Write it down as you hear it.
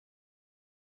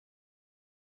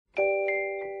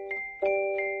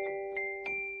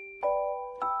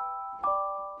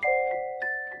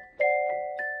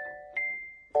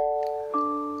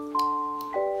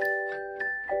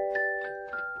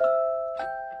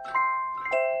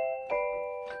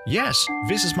Yes,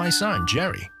 this is my son,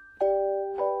 Jerry.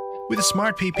 With a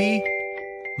smart PP,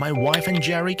 my wife and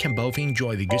Jerry can both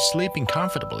enjoy the good sleeping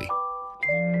comfortably.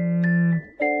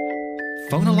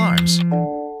 Phone alarms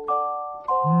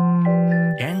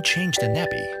and change the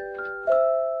nappy.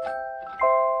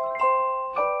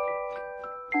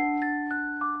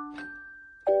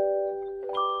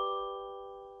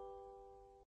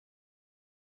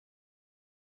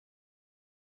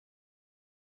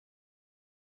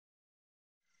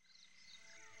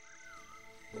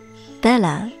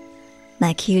 Bella,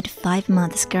 my cute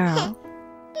 5-month girl.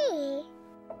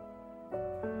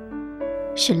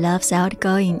 She loves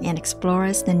outgoing and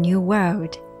explores the new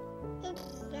world.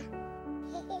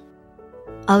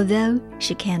 Although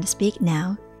she can't speak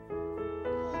now,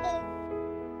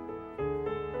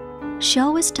 she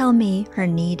always tells me her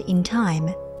need in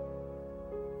time.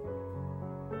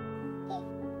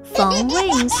 Phone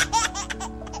rings.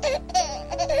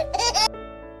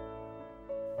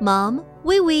 Mom,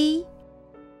 wee wee.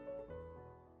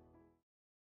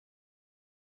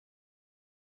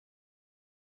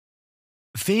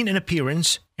 Thin in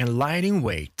appearance and light in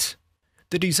weight,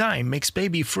 the design makes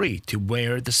baby free to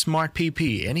wear the smart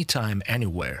PP anytime,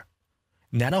 anywhere.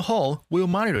 Nano Hall will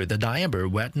monitor the diaper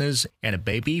wetness and a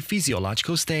baby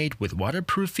physiological state with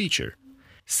waterproof feature.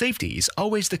 Safety is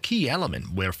always the key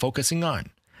element we're focusing on.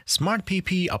 Smart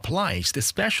PP applies the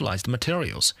specialized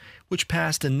materials, which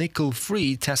pass the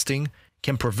nickel-free testing,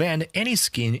 can prevent any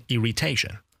skin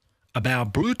irritation.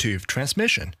 About Bluetooth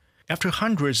transmission, after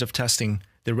hundreds of testing,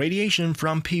 the radiation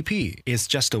from PP is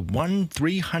just a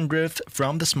 1/300th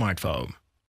from the smartphone.